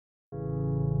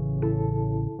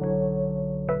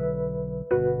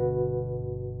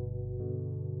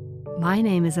My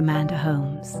name is Amanda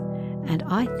Holmes, and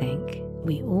I think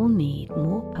we all need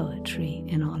more poetry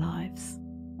in our lives.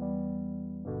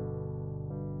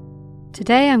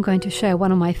 Today I'm going to share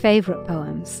one of my favourite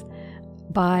poems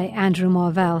by Andrew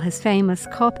Marvell, his famous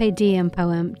Carpe Diem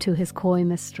poem to his coy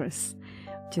mistress,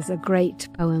 which is a great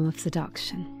poem of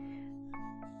seduction.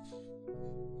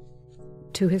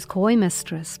 To His Coy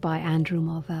Mistress by Andrew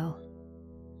Marvell.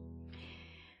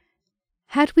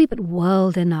 Had we but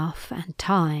world enough and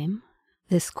time,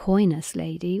 this coyness,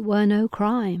 lady, were no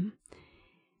crime.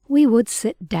 We would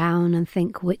sit down and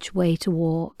think which way to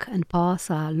walk and pass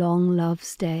our long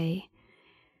love's day.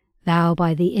 Thou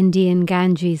by the Indian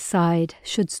Ganges side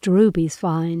shouldst rubies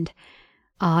find,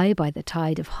 I by the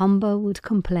tide of Humber would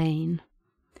complain.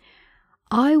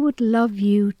 I would love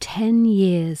you 10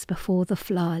 years before the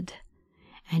flood,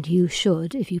 and you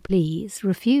should, if you please,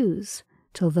 refuse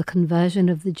till the conversion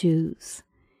of the Jews.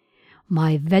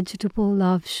 My vegetable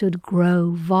love should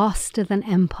grow vaster than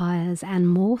empires and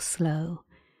more slow,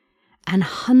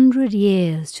 100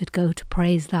 years should go to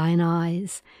praise thine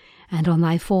eyes, and on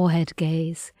thy forehead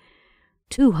gaze,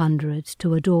 200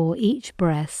 to adore each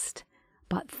breast,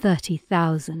 but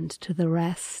 30,000 to the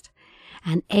rest,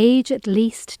 an age at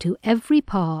least to every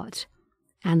part,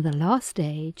 and the last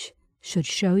age should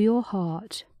show your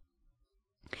heart.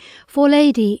 For,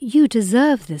 lady, you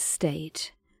deserve this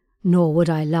state, nor would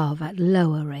I love at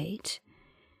lower rate.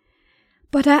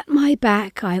 But at my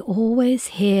back I always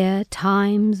hear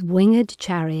Time's winged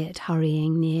chariot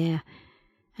hurrying near,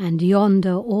 and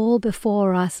yonder all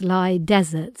before us lie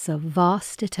deserts of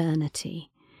vast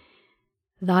eternity.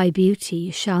 Thy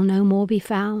beauty shall no more be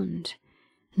found,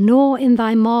 nor in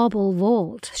thy marble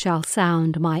vault shall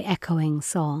sound my echoing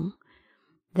song.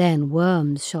 Then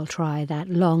worms shall try that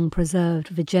long-preserved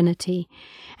virginity,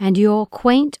 and your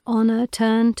quaint honour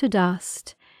turn to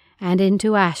dust, and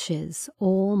into ashes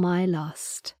all my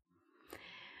lust.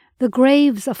 The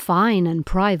grave's a fine and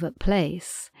private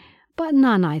place, but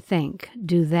none, I think,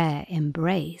 do there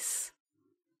embrace.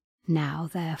 Now,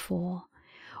 therefore,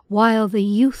 while the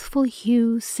youthful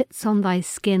hue sits on thy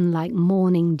skin like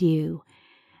morning dew,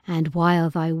 and while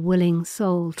thy willing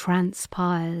soul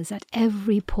transpires at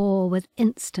every pore with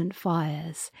instant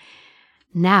fires,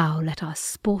 now let us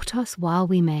sport us while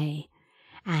we may,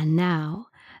 and now,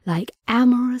 like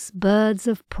amorous birds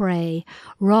of prey,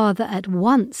 rather at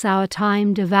once our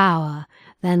time devour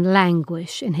than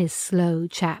languish in his slow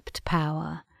chapped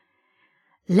power.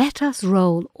 Let us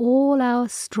roll all our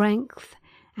strength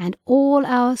and all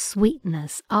our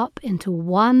sweetness up into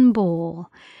one ball,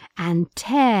 and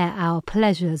tear our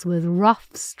pleasures with rough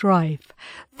strife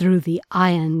through the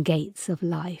iron gates of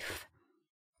life.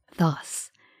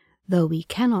 Thus, though we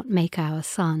cannot make our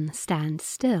sun stand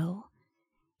still,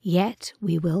 yet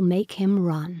we will make him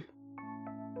run.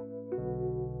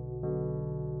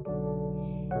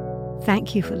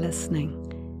 Thank you for listening.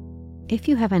 If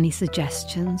you have any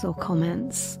suggestions or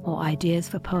comments or ideas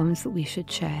for poems that we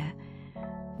should share,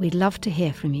 we'd love to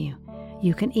hear from you.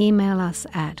 You can email us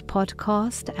at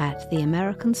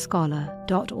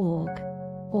podcast@theamericanscholar.org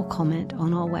or comment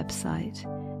on our website,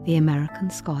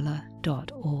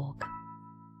 theamericanscholar.org.